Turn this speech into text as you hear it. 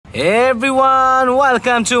Hey everyone,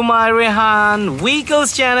 welcome to my Rehan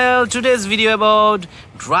Vehicles channel. Today's video about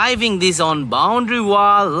driving this on boundary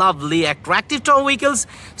wall, lovely attractive toy vehicles.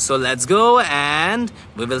 So let's go and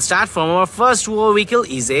we will start from our first toy vehicle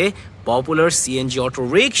is a popular CNG auto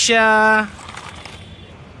rickshaw.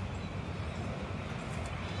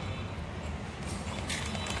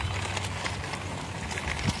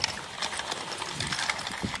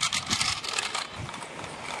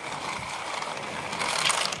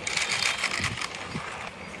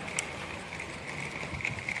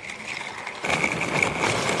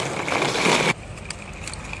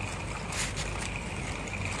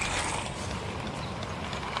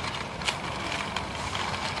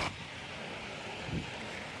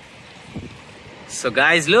 So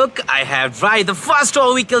guys, look, I have tried the first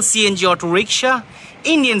toy vehicle CNG auto rickshaw,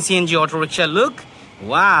 Indian CNG auto rickshaw. Look,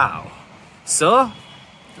 wow. So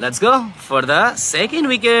let's go for the second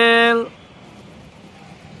vehicle.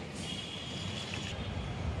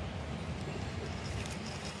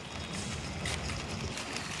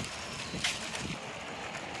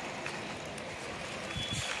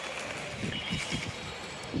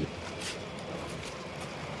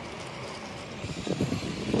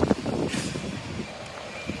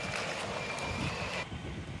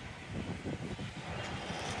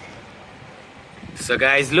 So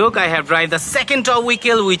guys, look, I have tried the second toy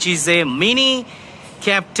vehicle, which is a mini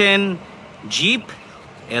Captain Jeep,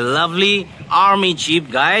 a lovely army Jeep,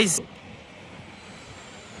 guys.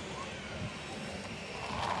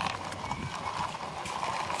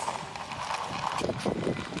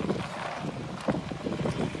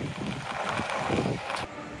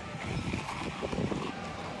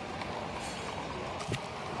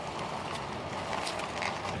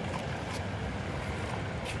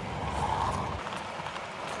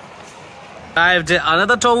 I have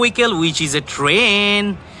another toy vehicle, which is a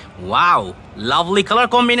train. Wow, lovely color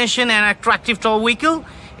combination and attractive toy vehicle,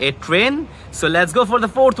 a train. So let's go for the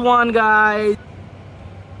fourth one, guys.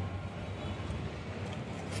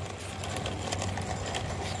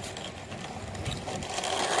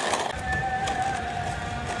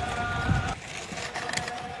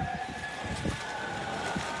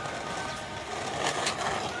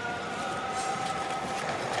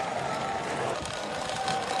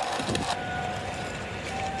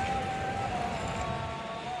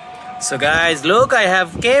 So guys, look, I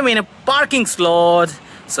have came in a parking slot.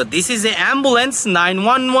 So this is a ambulance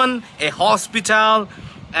 911, a hospital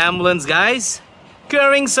ambulance, guys,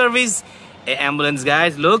 carrying service, a ambulance,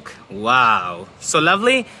 guys. Look, wow, so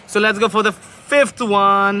lovely. So let's go for the fifth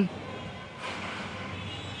one.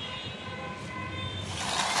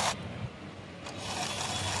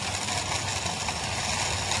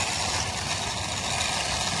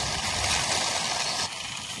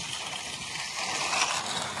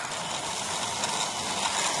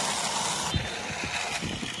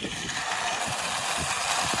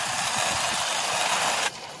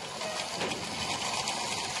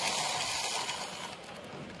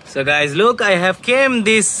 So guys, look, I have came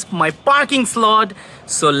this my parking slot.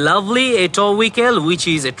 So lovely, a toy vehicle, which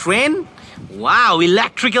is a train. Wow,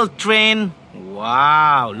 electrical train.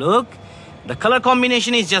 Wow, look, the color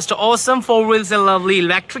combination is just awesome. Four wheels, a lovely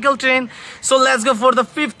electrical train. So let's go for the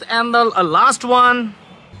fifth and the last one.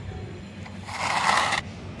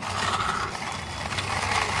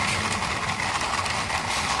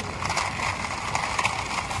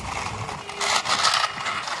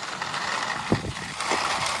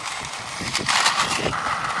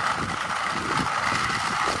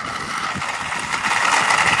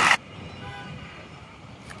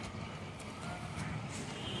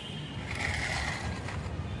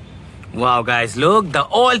 Wow guys, look, the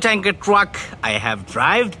oil tanker truck I have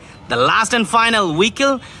driven, the last and final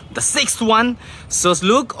vehicle, the sixth one. So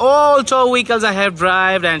look, all toy vehicles I have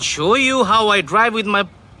driven and show you how I drive with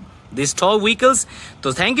these toy vehicles.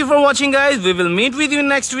 So thank you for watching, guys. We will meet with you in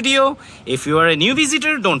next video. If you are a new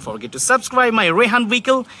visitor, don't forget to subscribe my Rehan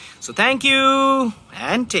Vehicle. So thank you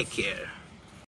and take care.